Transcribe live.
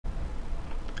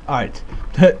Alright.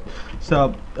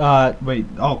 So, wait.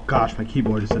 Oh gosh, my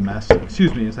keyboard is a mess.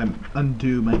 Excuse me as I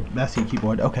undo my messy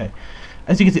keyboard. Okay.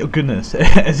 As you can see, oh goodness.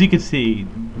 As you can see,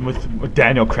 with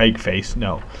Daniel Craig face,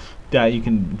 no. That you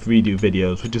can redo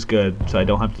videos, which is good, so I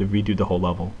don't have to redo the whole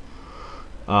level.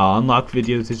 Unlock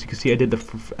videos. As you can see, I did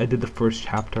the first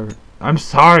chapter. I'm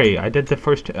sorry, I did the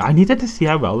first. I needed to see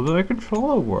how well the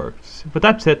controller works, but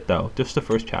that's it though. Just the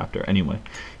first chapter. Anyway,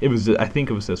 it was. I think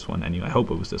it was this one. Anyway, I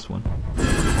hope it was this one.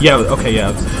 Yeah. Okay.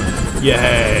 Yeah.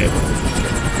 Yay!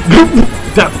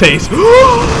 That face.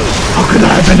 How could I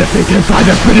have been defeated by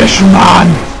the British man?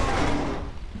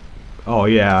 Oh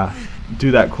yeah.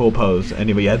 Do that cool pose.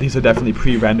 Anyway, yeah, these are definitely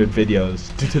pre-rendered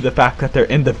videos due to the fact that they're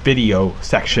in the video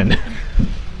section.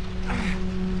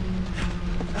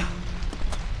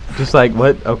 Just like,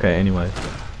 what? Okay, anyway.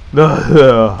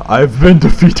 I've been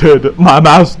defeated. My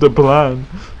master plan.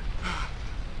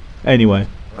 Anyway.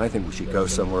 I think we should go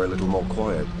somewhere a little more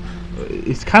quiet.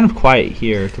 It's kind of quiet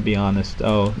here, to be honest.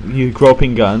 Oh, you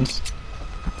groping guns.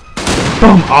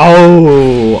 Boom!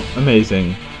 Oh!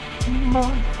 Amazing.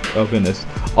 Oh goodness.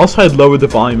 Also, I'd lowered the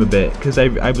volume a bit because I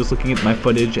was looking at my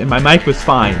footage and my mic was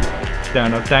fine.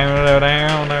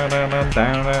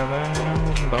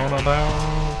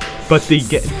 But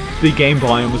the game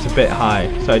volume was a bit high,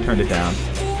 so I turned it down.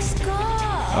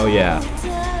 Oh yeah.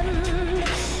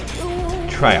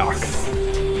 Triarch.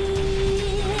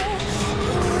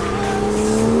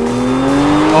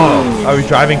 Oh, are we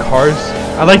driving cars?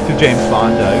 I like the James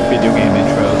Bond video game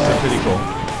intros. They're pretty cool.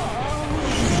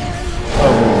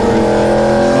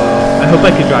 I hope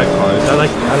I can drive cars. I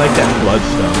like that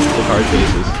Bloodstone, the car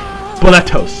chases.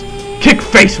 Bulletos. Kick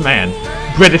face man.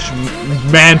 British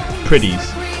man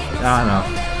pretties. I don't know.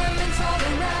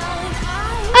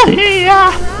 Oh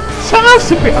yeah. So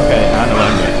super. Okay, I don't know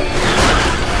what I'm doing.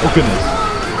 Oh goodness.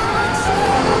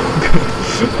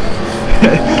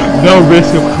 No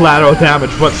risk of collateral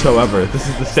damage whatsoever. This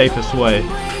is the safest way.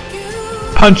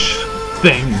 Punch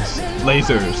things.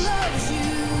 Lasers.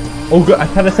 Ogre, I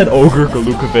thought I said Ogre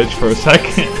Galukovich for a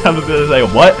second. I was like,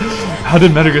 what? How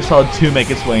did Metal Gear Solid 2 make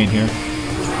its way in here?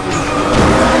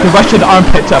 The Russian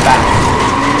armpits are back.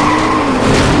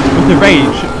 With a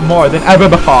rage more than ever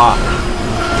before.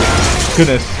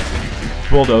 Goodness.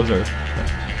 Bulldozer.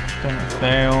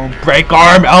 Break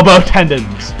arm, elbow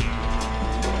tendons.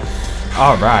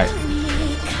 Alright.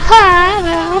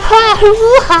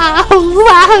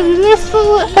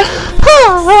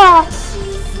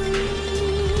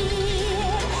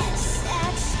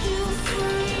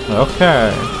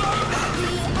 Okay.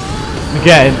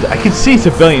 Again, I can see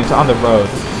civilians on the road.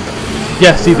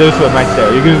 Yeah, see, there's one right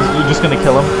there. You're just gonna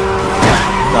kill him?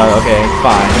 Oh, okay,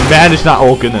 fine. Manage not.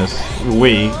 Oh goodness.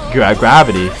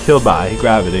 Gravity. Killed by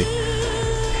gravity.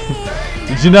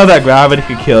 Did you know that gravity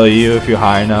could kill you if you're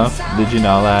high enough? Did you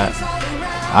know that?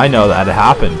 I know that it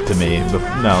happened to me, but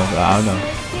no, I don't know.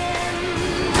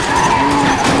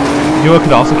 You know what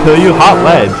could also kill you? Hot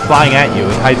lead flying at you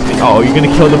at high speed. Oh, you're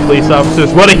gonna kill the police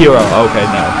officers? What a hero! Okay,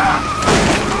 no.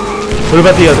 What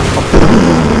about the other?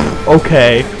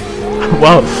 Okay.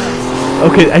 Well,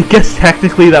 okay. I guess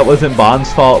technically that wasn't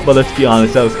Bond's fault, but let's be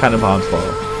honest, that was kind of Bond's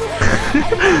fault.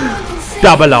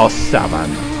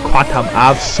 007. Quantum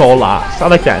of Solace. I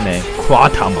like that name.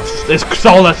 Quantumus. This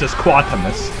Solace is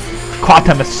Quantumus.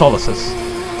 Quantumus Solaces.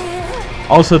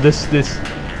 Also, this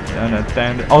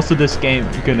game,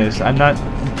 goodness,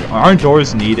 aren't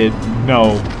doors needed?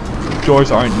 No, doors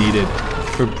aren't needed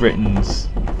for Britain's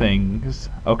things.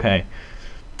 Okay.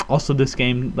 Also, this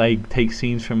game, like, takes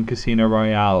scenes from Casino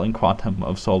Royale and Quantum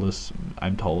of Solace,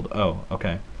 I'm told. Oh,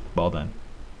 okay. Well then.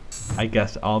 I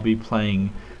guess I'll be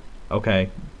playing, okay,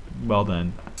 well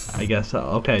then. I guess,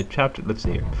 okay, let's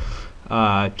see here.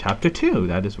 Chapter 2,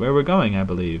 that is where we're going, I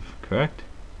believe, correct?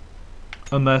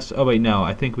 Unless, oh wait, no,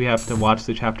 I think we have to watch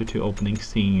the chapter 2 opening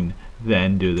scene,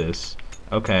 then do this.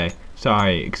 Okay,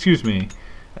 sorry, excuse me,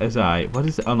 what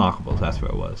is it? Unlockables, that's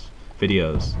where it was.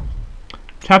 Videos.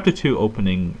 Chapter 2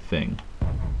 opening thing.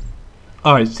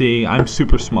 Alright, see, I'm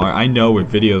super smart, I know where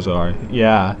videos are,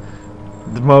 yeah.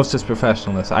 The most is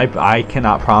professionalness. I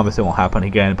cannot promise it won't happen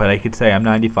again, but I could say I'm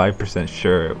 95%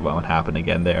 sure it won't happen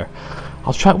again there.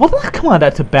 I'll try. Well, come on,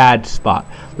 that's a bad spot.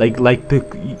 Like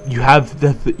you have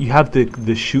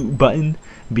the shoot button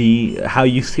be how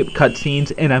you skip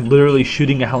cutscenes, and I'm literally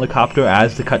shooting a helicopter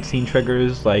as the cutscene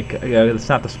triggers. Like, it's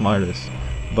not the smartest,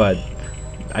 but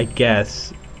I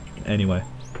guess anyway.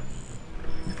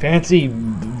 Fancy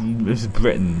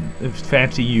Britain.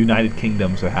 Fancy United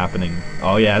Kingdoms are happening.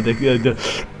 Oh yeah,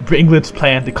 England's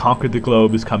plan to conquer the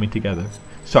globe is coming together,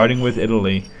 starting with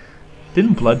Italy.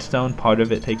 Didn't Bloodstone part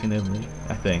of it take in Italy?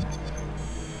 I think.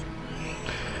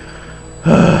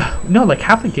 No, like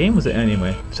half the game was it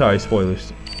anyway. Sorry,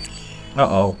 spoilers.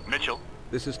 Uh-oh. Mitchell.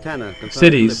 This is Tanner. Confirmed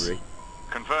Cities. delivery.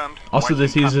 Confirmed. Also,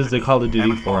 this Waiting uses the custody. Call of Duty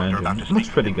Em and 4 Bond are engine. about to It looks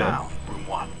speak pretty with good. you now. Room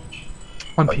 1.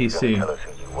 On PC. Tell us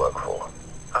who you work for.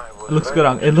 It looks good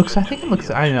on. It looks. I think it looks.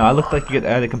 I don't know. I look like you get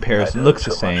at a comparison. It looks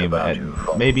the same.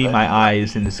 Maybe my eye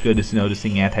isn't as good as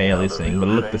noticing anti-aliasing, but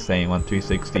it looked the same on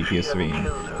 360, PS3, and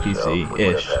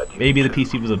PC-ish. Maybe the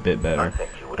PC was a bit better.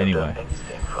 Anyway,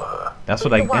 that's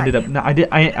what I ended up. No, I did.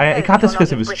 I got this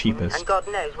because it was cheapest,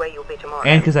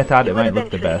 and because I thought it might look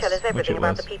the best, which it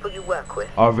was.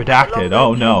 Oh, redacted.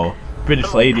 Oh no.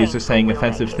 British ladies are saying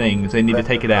offensive things. They need to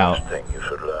take it out. The first thing you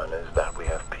should learn is that we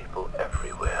have people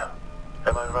everywhere.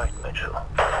 Am I right, Mitchell?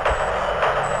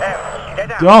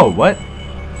 Oh, what?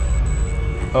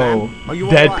 Oh, Are you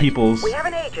dead alright? people's. We have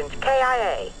an agent,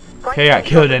 KIA. KIA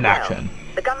killed in action.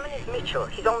 The gunman is Mitchell.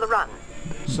 He's on the run.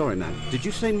 Sorry, man. Did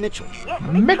you say Mitchell? Yes,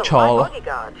 Mitchell? my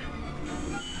bodyguard.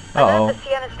 Uh-oh. Alert the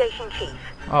Sienna Station chief.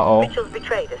 Uh-oh. Mitchell's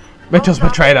betrayed us. Mitchell's Don't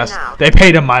betrayed talk us. to him now. They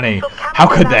paid him money. Mitchell's How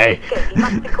could captured they? without escape. He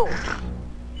must be caught.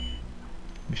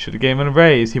 We should have gave him a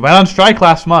raise. He went on strike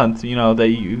last month. You know,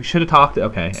 you should have talked to...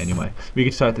 Okay, anyway. We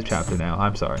can start the chapter now.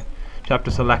 I'm sorry.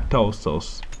 Chapter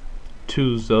selectosos.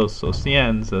 Tuzosos.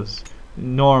 Cienzas.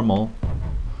 Normal.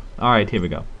 Alright, here we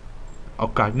go. Oh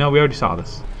god, no, we already saw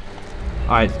this.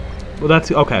 Alright. Well,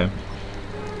 that's... Okay.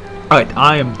 Alright,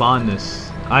 I am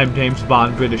Bondness. I am James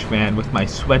Bond, British man, with my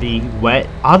sweaty, wet,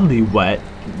 oddly wet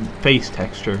face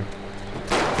texture.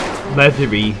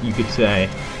 Leathery, you could say.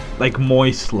 Like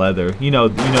moist leather. You know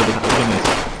the goodness.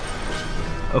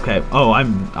 Okay. Oh,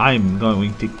 I'm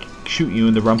going to shoot you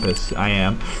in the rumpus. I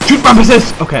am. Shoot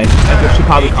rumpuses! Okay, I should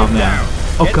probably calm down.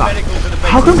 Oh god.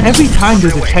 How come every time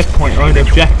there's a checkpoint or an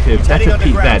objective, that's a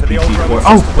bad PC4?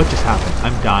 Oh, what just happened?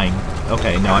 I'm dying.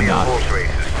 Okay, no, I'm not.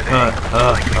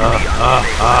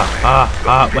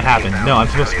 What happened? No, I'm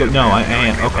supposed to go. No, I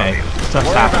am. Okay,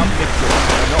 stuff's happening.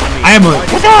 I am a.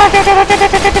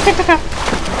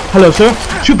 Hello, sir.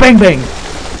 Shoot, bang, bang.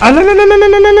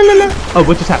 Oh,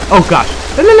 what just happened? Oh gosh.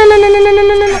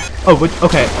 Oh, what?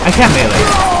 Okay, I can't melee.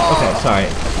 Okay, sorry.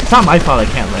 It's not my fault I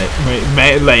can't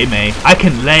lay May. I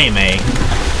can lay May.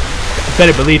 You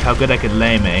better believe how good I can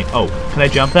lay May. Oh, can I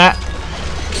jump that?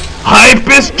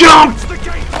 Hypest jump!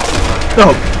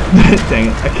 Oh, dang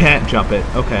it. I can't jump it.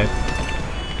 Okay.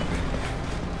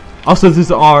 Also, this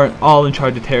is our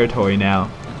all-Uncharted territory now.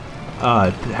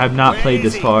 Have not played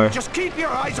this far. Just keep your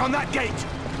eyes on that gate.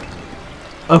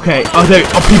 Okay. Oh, there.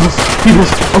 Oh, people's.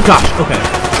 Oh gosh. Okay.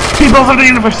 Peoples of the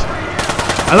universe.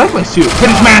 I like my suit.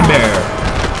 British man bear.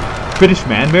 British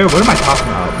man bear? What am I talking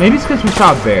about? Maybe it's because we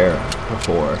saw a bear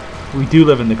before. We do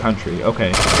live in the country. Okay.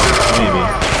 Maybe.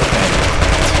 Okay.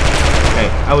 Okay.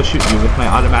 I will shoot you with my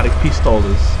automatic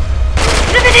pistolas.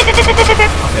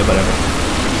 Okay, whatever.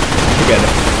 Forget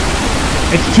it.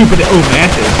 It's stupid. Oh,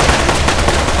 mantis.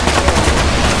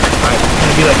 Alright, I'm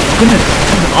gonna be like, goodness,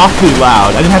 this is awfully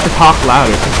loud. I didn't have to talk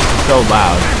louder since this is so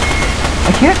loud.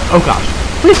 I can't. Oh gosh.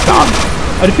 Please stop.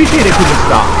 I'd appreciate it if you just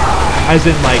stop. As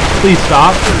in, like, please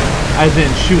stop. As in,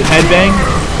 shoot headbang.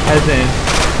 As in,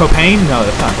 propane? No,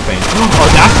 that's not propane. Oh,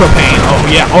 that's propane. Oh,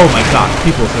 yeah. Oh my gosh.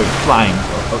 People are flying.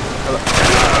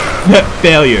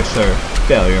 Failure, sir.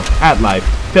 Failure. At life.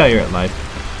 Failure at life.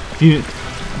 Do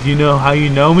you know how you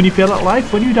know when you fail at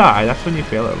life? When you die. That's when you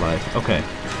fail at life. Okay.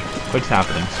 What's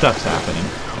happening? Stuff's happening.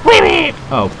 Wee!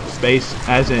 Oh, space.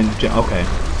 As in. Okay.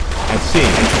 I see.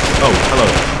 Oh, hello.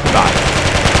 Goodbye.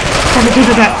 Can I do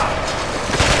that?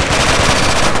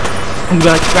 And be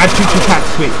like, grab choo choo cat,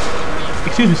 sweet.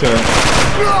 Excuse me, sir.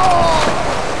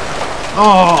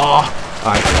 Oh!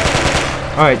 Alright.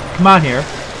 Alright, come on here.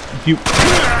 You.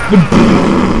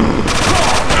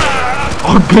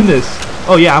 Oh, goodness.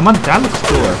 Oh, yeah, I'm on. That looks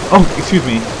cooler. Oh, excuse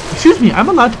me. Excuse me, I'm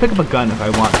allowed to pick up a gun if I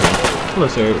want to. Hello,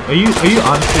 sir. Are you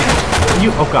honestly? Are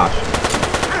you? Oh, gosh.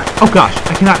 Oh, gosh.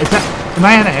 I cannot. Is that. Am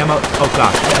I out of ammo? Oh,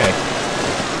 gosh. Okay.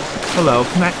 Hello,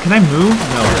 can I move?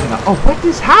 No, I cannot. Oh, what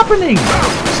is happening?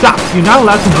 Stop! You're not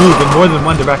allowed to move in more than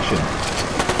one direction.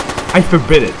 I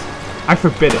forbid it. I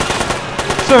forbid it.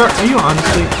 Sir, are you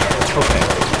honestly? Okay.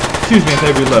 Excuse me as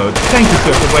I reload. Thank you,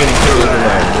 sir, for waiting for me to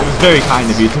reload. It was very kind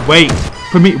of you to wait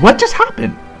for me. What just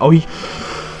happened? Oh, he...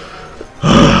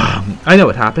 I know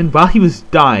what happened. While he was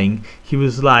dying, he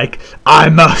was like, I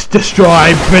must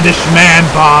destroy British man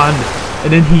Bond!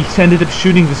 And then he ended up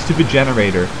shooting the stupid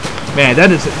generator. Man,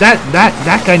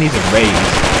 that guy needs a raise.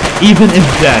 Even in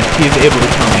death, he is able to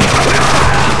kill me.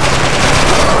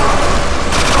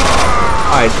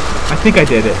 Alright, I think I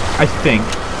did it. I think.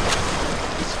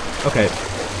 Okay.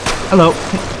 Hello.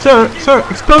 Sir,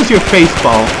 expose your face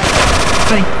ball.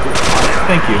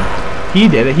 Thank you. He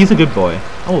did it. He's a good boy.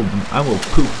 I will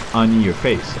poop on your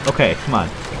face. Okay, come on.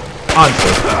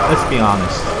 Honestly, let's be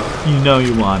honest. You know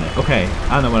you want it. Okay,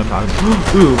 I don't know what I'm talking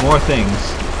about. Ooh, more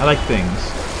things. I like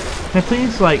things. Can I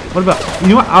please, like, what about, you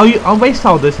know what, I'll waste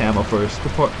all this ammo first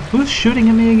before, who's shooting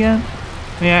at me again?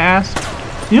 May I ask?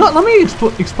 You know what, let me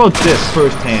explode this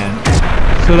firsthand,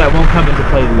 so that won't come into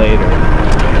play later.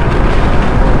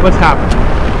 What's happening?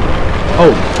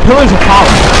 Oh, pillars are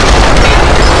falling.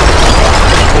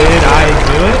 Did I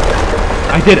do it?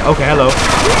 I did it, okay, hello.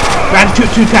 Gratitude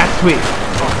to that tweet.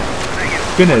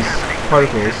 Goodness,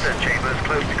 particles.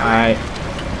 Alright.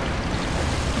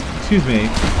 Excuse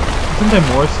me. Isn't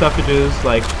there more stuffages?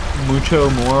 Like,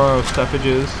 mucho more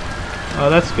stuffages? Oh,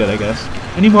 that's good, I guess.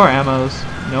 Any more ammos?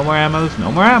 No more ammos?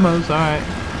 No more ammos, alright.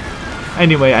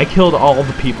 Anyway, I killed all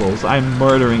the peoples. I'm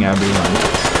murdering everyone.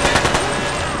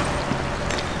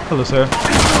 Hello, sir.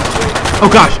 Oh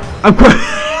gosh! I'm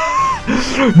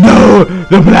No!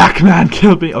 The black man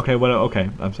killed me! Okay, what? Okay,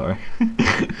 I'm sorry.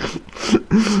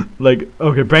 Like,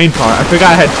 okay, brain fart. I forgot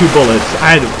I had 2 bullets.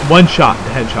 I had 1 shot to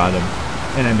headshot him.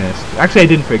 And I missed. Actually, I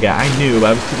didn't forget. I knew.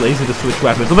 I was too lazy to switch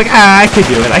weapons. I'm like, I can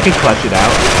do it. I can clutch it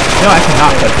out. No, I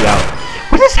cannot clutch it out.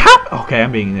 What is happening? Okay,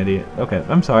 I'm being an idiot. Okay,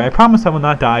 I'm sorry. I promise I will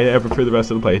not die ever for the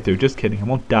rest of the playthrough. Just kidding. I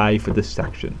won't die for this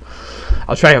section.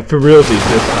 I'll try it for realsies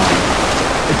this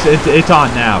time. It's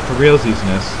on now. For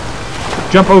realsiesness.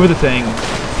 Jump over the thing.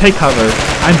 Take cover.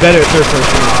 I'm better at third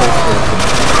person than first person.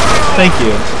 Thank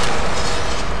you.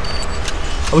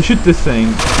 I will shoot this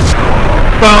thing.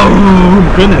 Boom!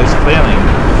 Goodness, flailing.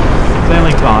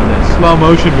 Flailing fondness. Slow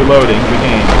motion reloading the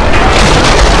game.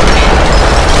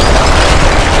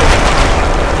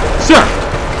 Sir!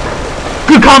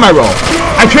 Good combat roll!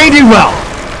 I trained you well!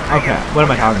 Okay, what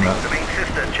am I talking about?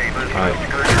 Alright.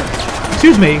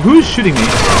 Excuse me, who's shooting me?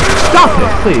 Stop it,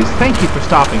 please. Thank you for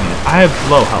stopping it. I have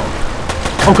low health.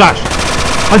 Oh gosh.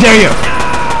 How dare you!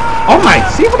 Oh my,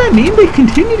 see what I mean? They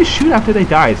continue to shoot after they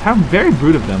die. It's how very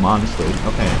rude of them, honestly.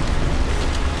 Okay.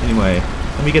 Anyway,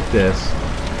 let me get this.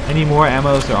 Any more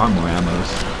ammos? There are more ammos.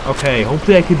 Okay,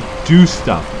 hopefully I can do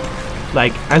stuff.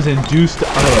 Like, as in do stuff.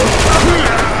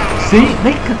 See?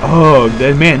 They can, oh,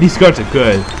 man, these guards are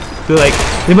good. They're like,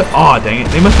 oh, dang it.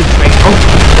 They must have trained. Oh,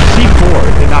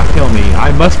 C4 did not kill me.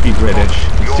 I must be British.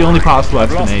 It's the only possible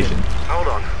explanation. Hold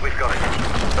on, we've got it.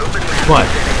 Open what?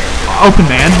 Open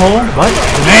manhole? What?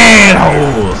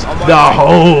 Manholes! The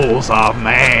holes of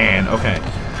man. Okay.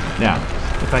 Now.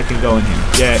 If I can go in here.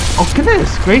 Yeah. Oh,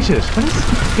 goodness gracious. What is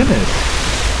goodness?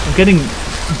 I'm getting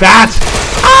bats.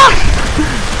 Ah!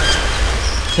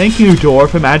 Thank you, door,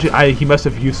 for magic. He must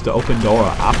have used the open door.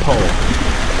 Apple.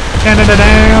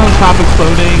 Stop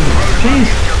exploding. Please.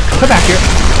 Come back here.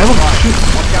 I will shoot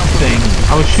thing.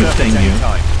 I will shoot thing you.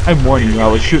 I'm warning you. I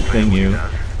will shoot thing you.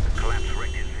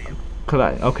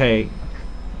 Okay.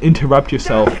 Interrupt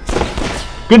yourself.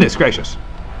 Goodness gracious.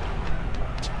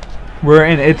 We're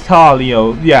in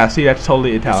Italio. Yeah, see, that's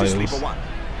totally Italians.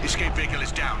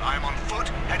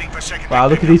 Wow,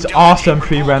 look at these awesome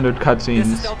pre-rendered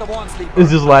cutscenes.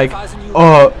 This is like,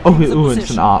 it's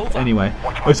an op. Anyway,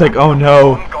 it's like, oh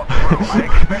no,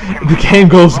 the game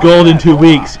goes gold in 2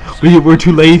 weeks. We're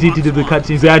too lazy to do the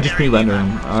cutscenes. Yeah, just pre-render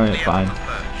them. All right, fine.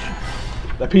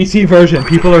 The PC version,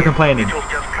 people are complaining.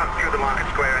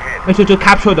 Let's just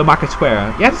capture the market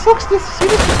square. Yeah, this looks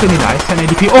pretty nice.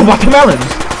 1080p. Oh, watermelons.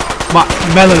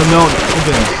 Metal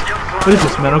goodness. What is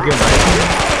this? Metal Gear Rising?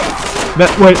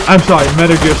 Wait, I'm sorry.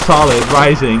 Metal Gear Solid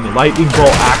Rising. Lightning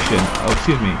Bolt Action. Oh,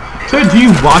 excuse me. Sir, do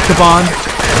you want the bond?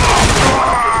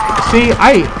 See,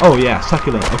 oh yeah,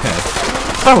 succulent. Okay.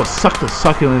 I will suck the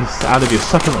succulence out of your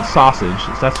succulent sausage.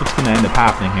 That's what's gonna end up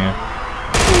happening here.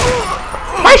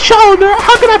 My shoulder!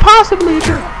 How could I possibly?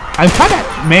 I'm trying to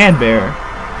man bear.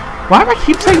 Why do I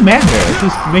keep saying man bear? It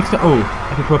just makes it. Oh,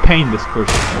 I can propane this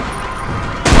person.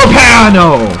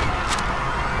 Propano!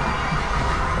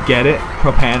 Get it?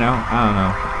 Propano? I don't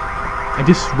know. I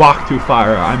just walk through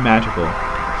fire. I'm magical.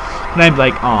 And I'm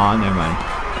like, aw, never mind.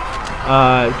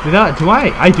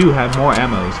 I do have more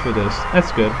ammos for this.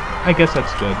 That's good. I guess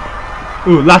that's good.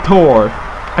 Ooh, Latour!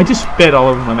 I just spit all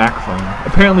over my microphone.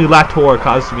 Apparently Latour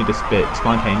causes me to spit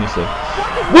spontaneously.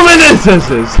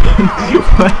 Woman-inesses!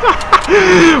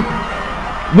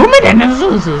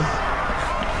 Woman-inesses!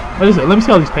 What is it? Let me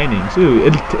see all these paintings. Ooh,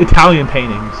 Italian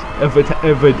paintings of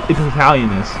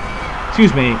Italianness.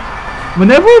 Excuse me.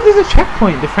 Whenever there's a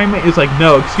checkpoint, the frame rate is like,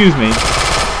 no, excuse me.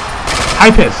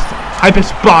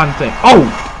 Hypist bond thing. Oh,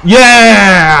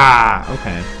 yeah.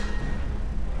 Okay.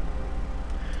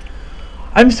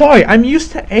 I'm sorry. I'm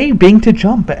used to A being to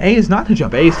jump, but A is not to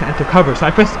jump. A is to enter cover. So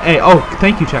I pressed A. Oh,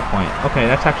 thank you, checkpoint. Okay,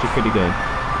 that's actually pretty good.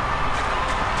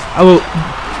 I will.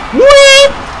 Whee!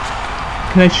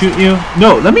 Can I shoot you?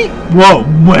 No, let me. Whoa,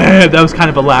 that was kind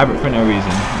of elaborate for no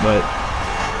reason, but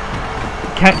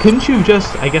couldn't you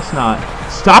just? I guess not.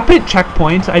 Stop it,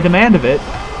 checkpoints. I demand of it.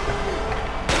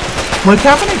 What's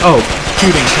happening? Oh,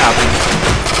 shooting's happening.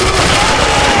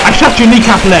 I shot your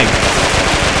kneecap leg.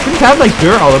 Didn't have like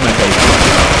dirt all over my face.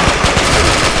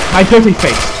 My dirty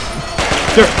face.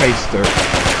 Dirt face, dirt.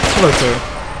 Hello, sir.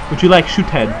 Would you like shoot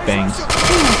head bangs?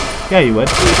 Yeah, you would.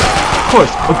 Of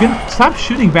course. Okay, stop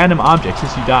shooting random objects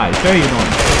as you die. It's very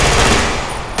annoying.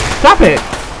 Stop it!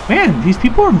 Man, these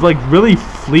people are like really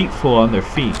fleetful on their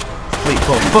feet.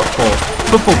 Fleetful.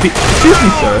 Footful feet. Excuse me,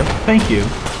 sir. Thank you.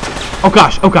 Oh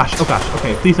gosh, oh gosh, oh gosh.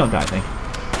 Okay, please don't die, thank you.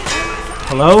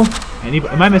 Hello?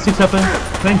 Am I missing something?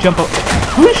 Can I jump up?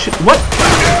 What?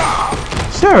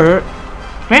 Sir?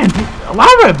 Man, a lot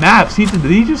of the maps, did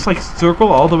he just like circle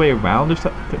all the way around or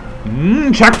something?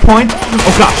 Checkpoint!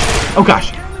 Oh gosh, oh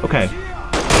gosh. Okay.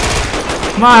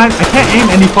 Come on, I can't aim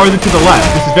any farther to the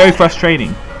left. This is very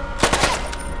frustrating.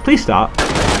 Please stop.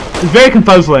 It's very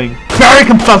confuzzling. Very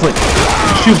confuzzling.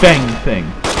 Shoot bang thing.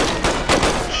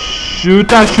 Shoot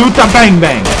bang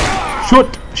bang.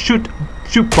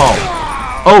 Shoot ball.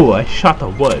 Oh, I shot the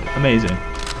wood. Amazing.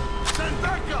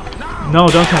 No,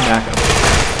 don't come back up.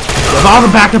 You have all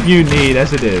the backup you need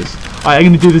as it is. Alright, I'm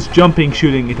gonna do this jumping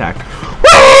shooting attack.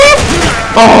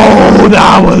 Oh,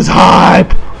 that was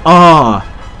hype.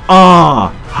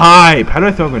 Hype. How do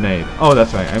I throw a grenade? Oh,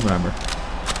 that's right. I remember.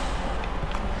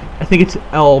 I think it's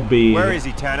LB. Where is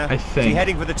he, Tanner? I think. Is he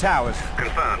heading for the towers?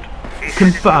 Confirmed.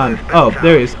 Confirmed. Oh,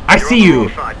 there he is. I see you.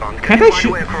 Can't I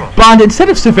shoot? Bond, instead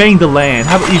of surveying the land,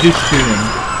 how about you just shoot him?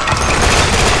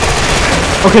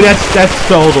 Okay, that's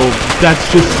total.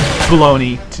 That's just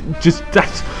baloney.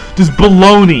 That's just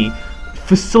baloney.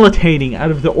 Facilitating out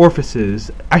of the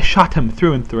orifices. I shot him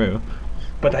through and through.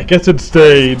 But I guess it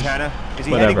stayed. Tanner, is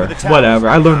he Whatever. heading for the towers? Whatever.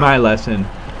 I learned my lesson.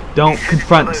 Don't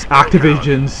confront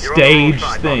Activision's stage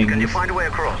things.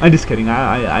 I'm just kidding.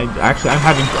 I'm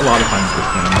having a lot of fun with this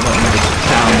game. I don't want it to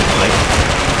sound like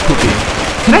poopy.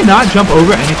 Can I not jump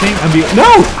over anything?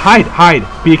 No! Hide!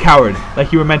 Be a coward,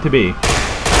 like you were meant to be.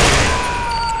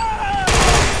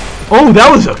 Oh,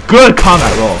 that was a good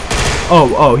combat roll.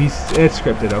 Oh, it's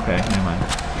scripted. Okay, never mind.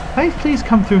 Can I please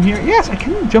come through here? Yes, I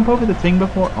couldn't jump over the thing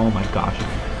before. Oh my gosh,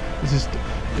 this is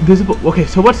invisible. Okay,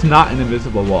 so what's not an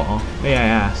invisible wall? May I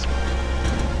ask?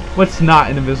 What's not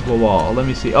an invisible wall? Let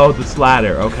me see. Oh, this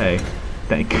ladder. Okay,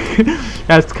 thank you.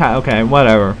 That's kind of, okay.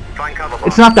 Whatever.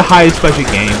 It's not the highest budget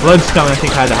game. Bloodstone, I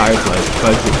think, had the highest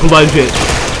budget.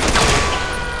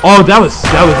 Oh, that was.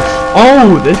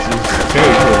 Oh, this is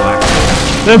very cool.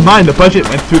 Actually, never mind. The budget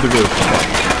went through the roof.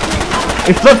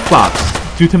 Okay. It flip flops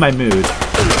due to my mood.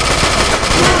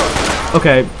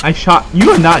 Okay, I shot.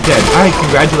 You are not dead. I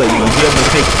congratulate you on being able to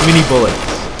take mini bullets.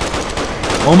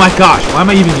 Oh my gosh, why am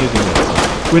I even using this?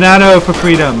 Grenado for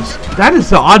freedoms. That is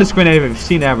the oddest grenade I've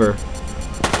seen ever.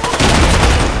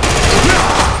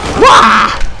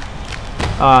 Wah!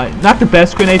 Not the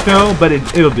best grenade throw, but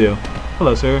it'll do.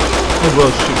 Hello, sir. I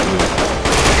will shoot you.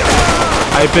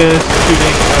 Hypest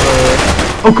shooting ever.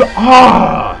 Oh god.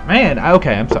 Oh man.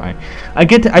 Okay, I'm sorry. I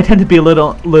tend to be a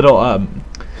little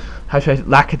how should I,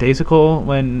 lackadaisical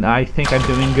when I think I'm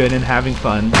doing good and having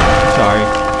fun. Sorry.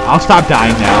 I'll stop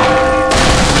dying now.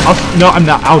 No, I'm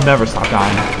not. I'll never stop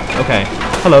dying. Okay.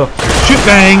 Hello. Shoot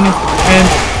bang and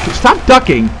stop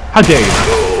ducking. How dare you?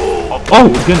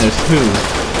 Oh goodness, who?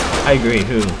 I agree,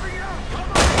 who?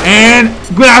 And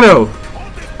Granado!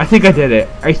 I think I did it.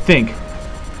 I think.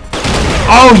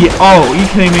 Oh yeah. Oh, are you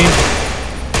kidding me?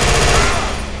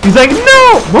 He's like,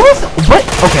 no! What?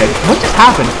 Okay, what just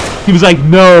happened? He was like,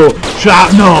 no,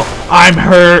 shot, no, I'm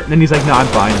hurt. And then he's like, no, I'm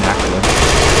fine, actually.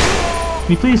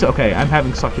 Can you please? Okay, I'm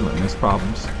having succulentness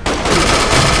problems.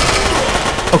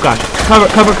 Oh gosh. Cover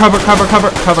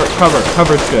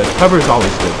is good. Cover is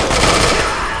always good.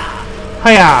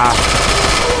 Hiya!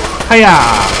 Hiya!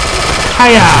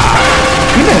 Hiya!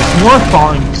 Goodness, more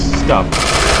falling stuff.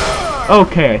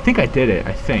 Okay, I think I did it,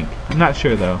 I think. I'm not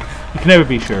sure though. You can never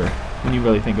be sure when you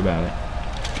really think about it.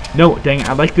 No, dang it,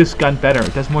 I like this gun better.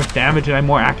 It does more damage and I'm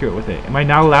more accurate with it. Am I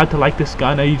not allowed to like this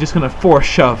gun? Or are you just gonna force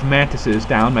shove mantises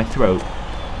down my throat?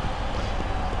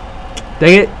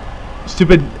 Dang it.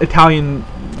 Stupid Italian.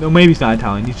 No, maybe he's not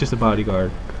Italian. He's just a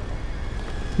bodyguard.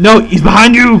 No, he's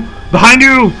behind you! Behind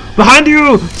you! Behind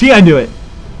you! See, I knew it.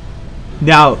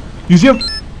 Now, use your...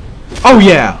 Oh,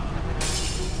 yeah.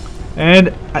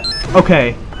 And,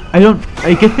 okay.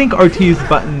 I think RT's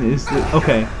button is...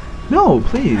 Okay. No,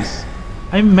 please.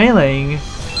 I'm meleeing.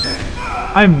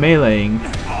 I'm meleeing.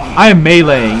 I am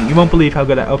meleeing. You won't believe how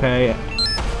good I... Okay.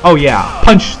 Oh, yeah.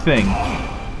 Punch thing.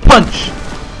 Punch!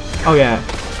 Oh, yeah.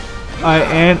 Alright,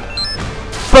 and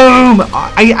boom!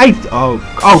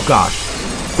 Oh gosh.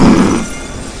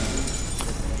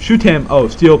 Shoot him. Oh,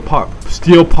 steel gosh.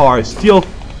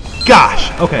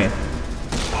 Okay.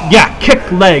 Yeah,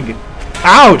 kick leg.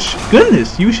 Ouch!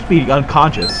 Goodness, you should be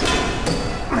unconscious.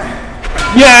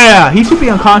 Yeah, he should be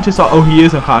unconscious. Oh, he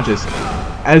is unconscious.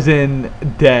 As in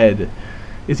dead.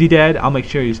 Is he dead? I'll make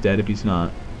sure he's dead if he's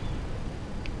not.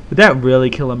 Would that really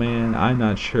kill a man? I'm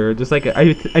not sure. Just like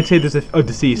I'd say there's a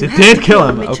deceased. It did kill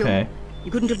him. Okay.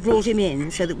 You couldn't have brought him in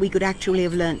so that we could actually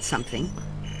have learnt something.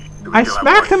 I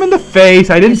smacked him in the face.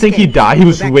 I didn't think he'd die. He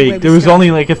was weak. There was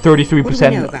only like a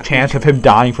 33% chance of him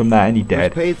dying from that, and he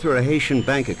dead. Paid through a Haitian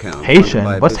bank account. Haitian?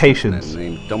 What's Haitians?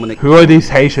 Who are these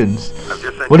Haitians?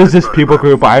 What is this people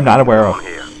group I'm not aware of?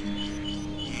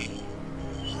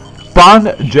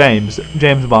 Bond James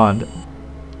Bond.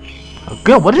 Oh,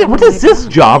 good. What is this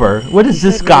jobber? What is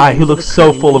this guy who looks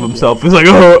so full of himself? He's like,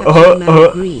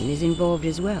 Green is involved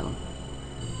as well.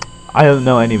 I don't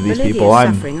know any of these people.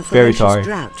 I'm very sorry.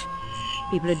 Drought.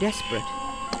 People are desperate.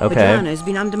 Okay. Badano's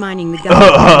been undermining the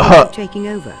government, taking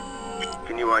over.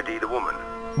 Can you ID the woman?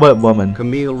 What woman?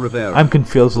 Camille Rivera. I'm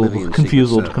confuzzled.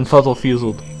 Confuzzled.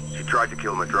 She tried to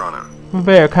kill Madrano.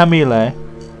 Rivera, Camille.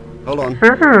 Hold on.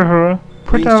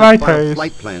 Put the right place.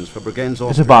 Flight plans for Brigands.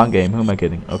 It's a Bond game. Who am I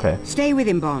kidding? Okay. Stay with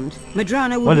him, Bond.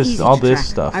 Madrano will What be is easy all to this track.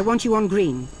 stuff? I want you on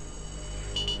green.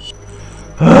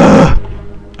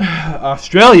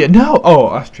 Australia? No. Oh,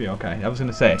 Austria. Okay. I was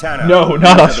gonna say. No,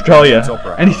 not Australia.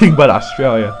 Anything but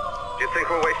Australia. Do you think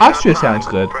we're wasting Austria our time? sounds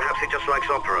good. Perhaps he just likes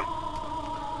opera.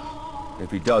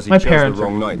 If he does, he My chose parents the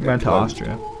wrong night. went to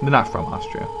Austria. They're not from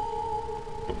Austria.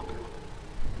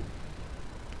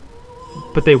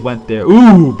 But they went there.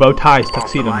 Ooh, bow ties,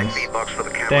 tuxedos.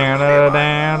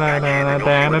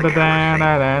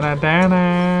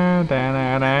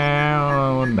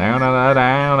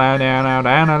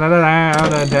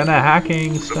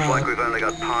 Hacking Looks stuff. like we've only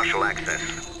got partial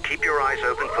access. Keep your eyes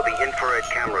open for the infrared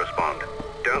cameras, Bond.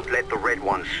 Don't let the red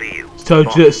ones see you. So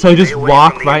Bond, just stay away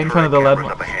walk from the right in front of the infrared lead.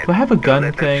 cameras up ahead. Do I have a Don't gun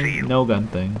let them see thing? you. No gun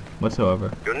thing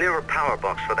whatsoever. You're near a power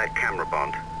box for that camera,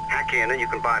 Bond. Hack in and you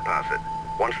can bypass it.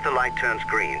 Once the light turns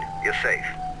green, you're safe.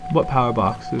 What power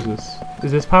box is this?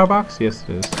 Is this power box? Yes,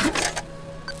 it is.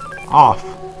 Off,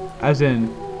 as in,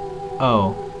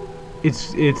 oh, it's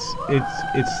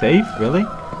safe, really?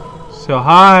 So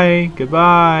hi,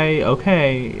 goodbye.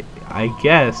 Okay, I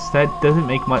guess that doesn't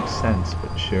make much sense,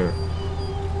 but sure.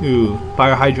 Ooh,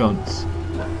 fire hydrants.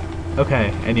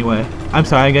 Okay, anyway, I'm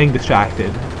sorry, I'm getting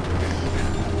distracted.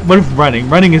 What if running?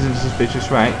 Running isn't suspicious,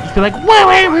 right? Just be like,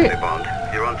 wait. Hey, Bond,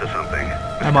 you're onto something.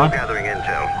 We're I'm still on. gathering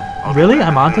intel. I'll Really?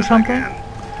 come back I'm as onto soon as I something?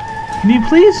 can. Can you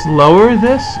please lower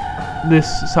this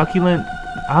succulent?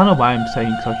 I don't know why I'm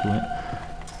saying succulent.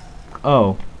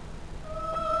 Oh,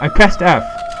 I pressed F.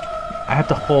 I have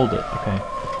to hold it. Okay.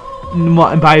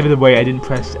 And by the way, I didn't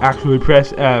actually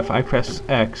press F. I pressed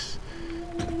X,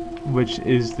 which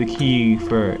is the key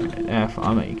for F.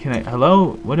 Can I?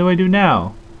 Hello? What do I do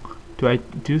now? Do I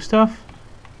do stuff?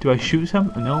 Do I shoot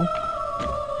something? No.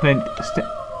 Can I?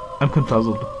 I'm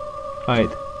confuzzled. Alright.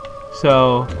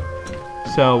 So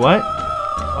what?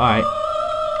 Alright.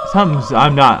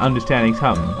 I'm not understanding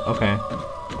something. Okay.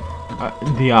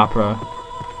 The opera.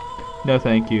 No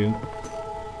thank you.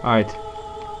 Alright.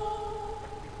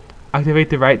 Activate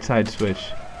the right side switch.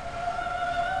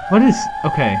 What is...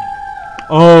 Okay.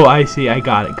 Oh, I see. I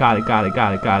got it.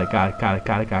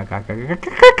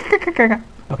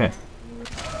 Okay.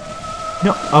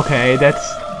 No. Okay,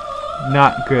 that's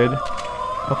not good.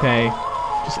 Okay.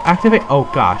 Just activate. Oh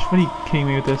gosh, what are you kidding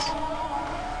me with this?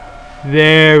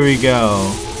 There we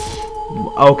go.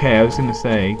 Okay, I was gonna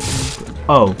say.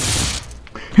 Oh.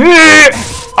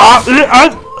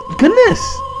 Goodness!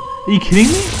 Are you kidding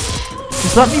me?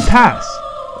 Just let me pass.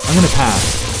 I'm gonna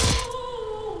pass.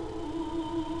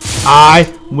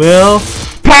 I will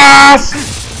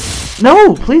pass!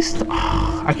 No, please.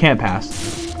 I can't pass.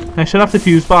 Can I shut off the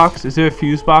fuse box? Is there a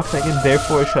fuse box I can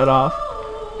therefore shut off?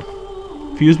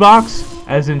 Fuse box?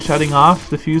 As in shutting off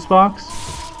the fuse box?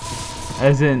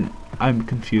 As in, I'm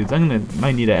confused.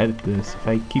 Might need to edit this if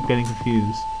I keep getting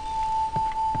confused.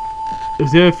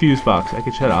 Is there a fuse box I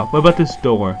could shut off? What about this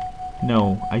door?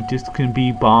 No, I just can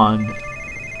be Bond.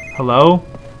 Hello?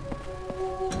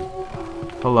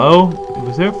 Hello?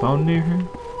 Was there a phone near her?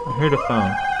 I heard a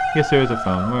phone. Yes, there is a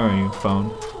phone. Where are you,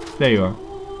 phone? There you are.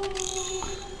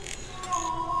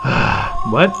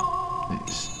 What?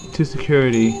 To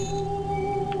security.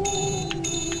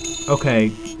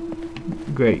 Okay.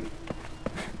 Great.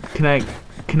 Can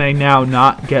I now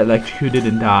not get electrocuted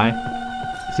and die?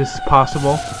 Is this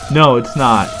possible? No, it's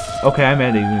not. Okay, I'm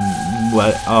editing.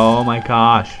 What? Oh my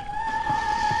gosh.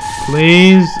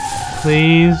 Please,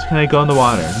 please, can I go in the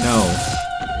water? No.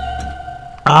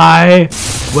 I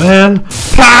will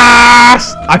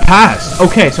pass! I passed!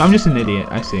 Okay, so I'm just an idiot.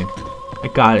 I see. I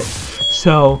got it.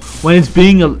 So, when it's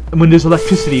when there's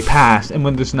electricity, pass, and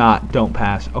when there's not, don't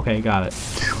pass. Okay, got it.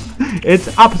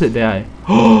 It's opposite day.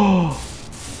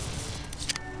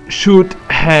 Shoot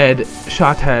head.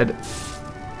 Shot head.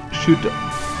 Shoot.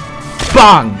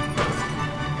 Bang!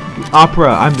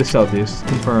 Opera, I'm the stealthiest.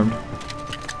 Confirmed.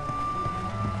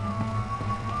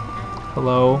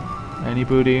 Hello? Any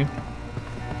booty?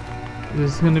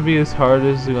 This is gonna be as hard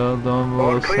as the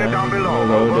loaded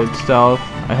stealth.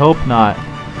 I hope not.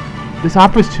 This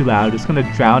opera's too loud. It's gonna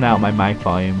drown out my mic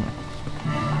volume.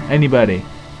 Anybody?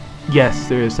 Yes,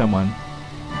 there is someone.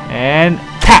 And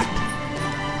tapped.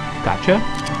 Gotcha.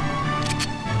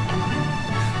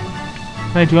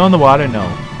 Can I do it on the water? No,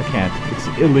 I can't. It's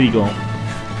illegal.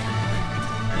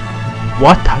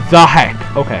 What the heck?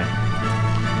 Okay.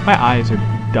 My eyes are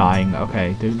dying.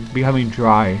 Okay, they're becoming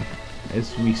dry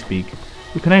as we speak.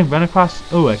 Ooh, can I run across?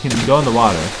 Oh, I can go in the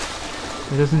water.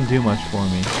 It doesn't do much for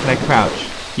me. Can I crouch?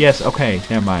 Yes, okay,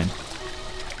 never mind.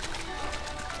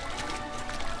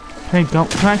 Can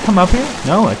I come up here?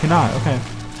 No, I cannot. Okay.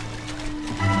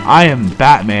 I am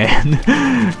Batman.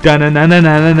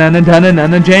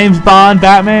 James Bond,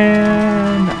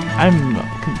 Batman.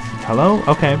 Hello?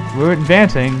 Okay, we're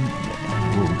advancing.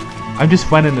 I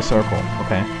just went in a circle.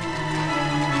 Okay.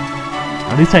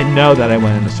 At least I know that I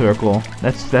went in a circle.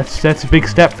 That's a big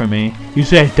step for me.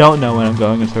 Usually I don't know when I'm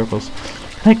going in circles.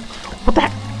 Like, what the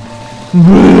heck?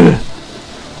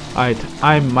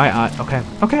 Alright, okay.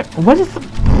 Okay, what is the...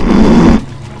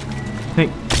 Hey,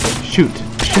 shoot.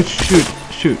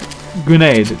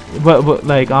 Grenade. What,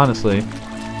 like, honestly.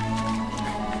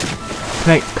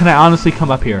 Can I honestly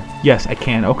come up here? Yes, I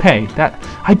can. Okay,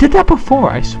 I did that before,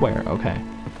 I swear. Okay.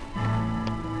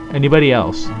 Anybody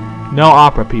else? No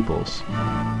opera peoples.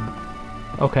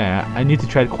 Okay, I need to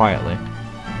tread quietly.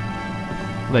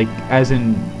 Like, as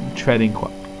in treading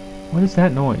What is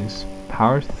that noise?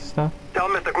 Power stuff? Tell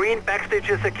Mr. Green backstage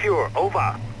is secure.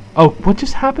 Over. Oh, what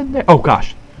just happened there? Oh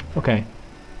gosh. Okay.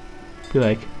 Be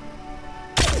like.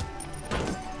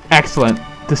 Excellent.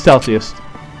 The stealthiest.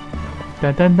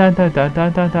 Dun dun dun dun dun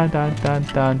dun dun dun dun dun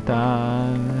dun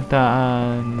dun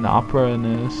dun.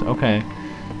 Opera-ness. Okay.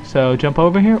 So jump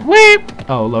over here. Weep!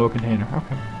 Oh, lower container.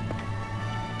 Okay.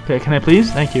 Okay, can I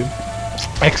please? Thank you.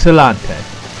 Excellente.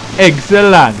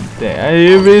 Excellente.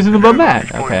 A reasonable man.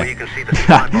 Okay.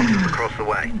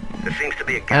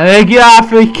 Get off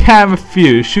the camera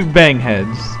fuse. Shoot bang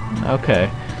heads. Okay.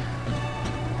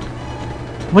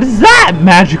 What is that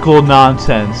magical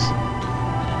nonsense?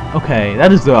 Okay,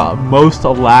 that is the most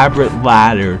elaborate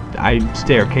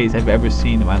staircase I've ever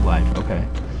seen in my life. Okay.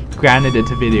 Granted,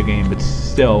 it's a video game, but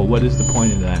still, what is the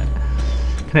point of that?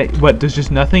 What, there's just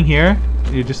nothing here?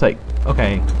 You're just like,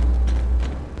 okay.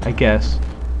 I guess.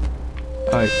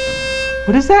 Alright.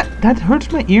 What is that? That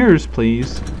hurts my ears,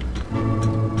 please.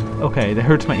 Okay, that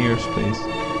hurts my ears, please.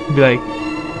 Be like...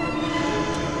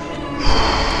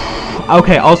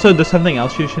 Okay, also, there's something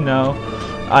else you should know.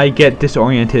 I get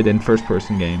disoriented in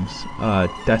first-person games.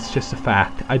 That's just a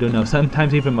fact. I don't know.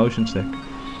 Sometimes even motion sick.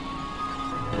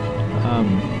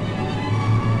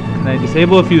 Can I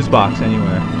disable a fuse box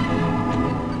anywhere?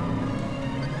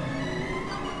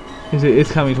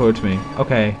 It's coming towards me.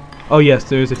 Okay. Oh yes,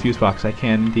 there is a fuse box I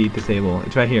can indeed disable.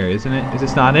 It's right here, isn't it? Is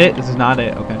this not it? This is not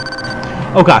it. Okay.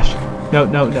 Oh gosh. No.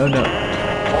 No.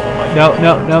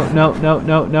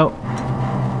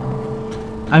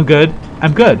 I'm good.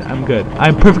 I'm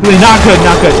perfectly not good.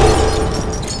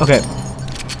 Okay.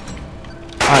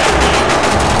 Alright.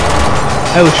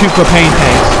 I will shoot propane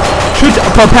tanks. Shoot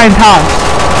propane tanks!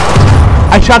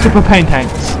 I shot the propane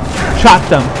tanks. Shot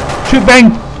them. Shoot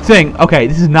bang thing. Okay,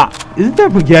 this is not... Isn't there...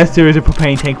 Yes, there is a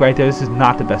propane tank right there. This is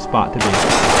not the best spot to be.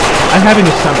 I'm having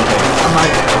a stomach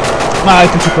ache. My eyes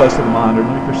are too close to the monitor.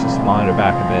 Let me push this monitor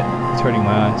back a bit. It's hurting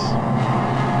my eyes.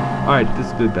 Alright, this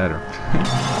is a bit better.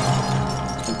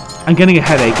 I'm getting a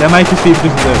headache. That might just be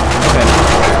because of the... Okay.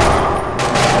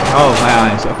 Oh, my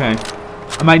eyes. Okay.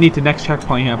 I might need the next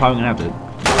checkpoint here. I'm probably going to have to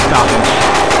stop it.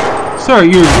 Sir,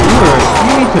 you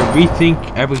need to rethink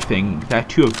everything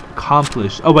that you have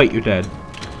accomplished. Oh, wait, you're dead.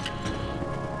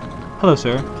 Hello,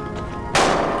 sir.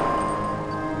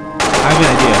 I have an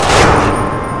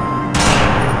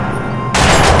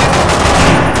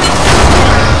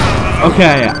idea.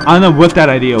 Okay, I don't know what that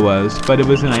idea was, but it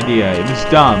was an idea. It was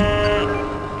dumb.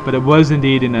 But it was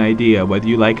indeed an idea, whether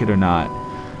you like it or not.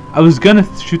 I was gonna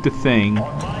shoot the thing.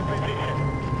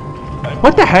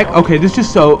 What the heck? Okay, this is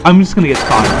just so... I'm just gonna get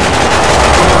caught.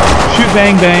 Shoot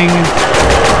bang bang.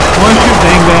 More shoot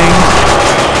bang bangs.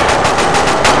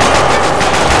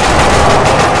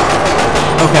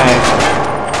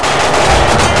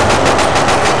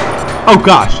 Oh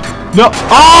gosh. No.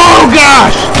 Oh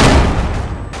gosh.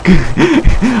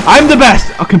 I'm the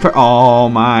best. I'll confirm. Oh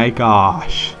my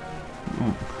gosh.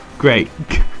 Great.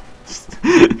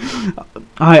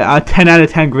 A 10 out of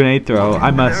 10 grenade throw.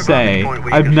 I must say,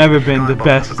 I've never been the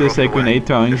bestest at grenade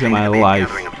throwings in my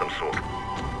life.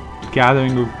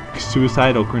 Gathering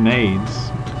suicidal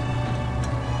grenades.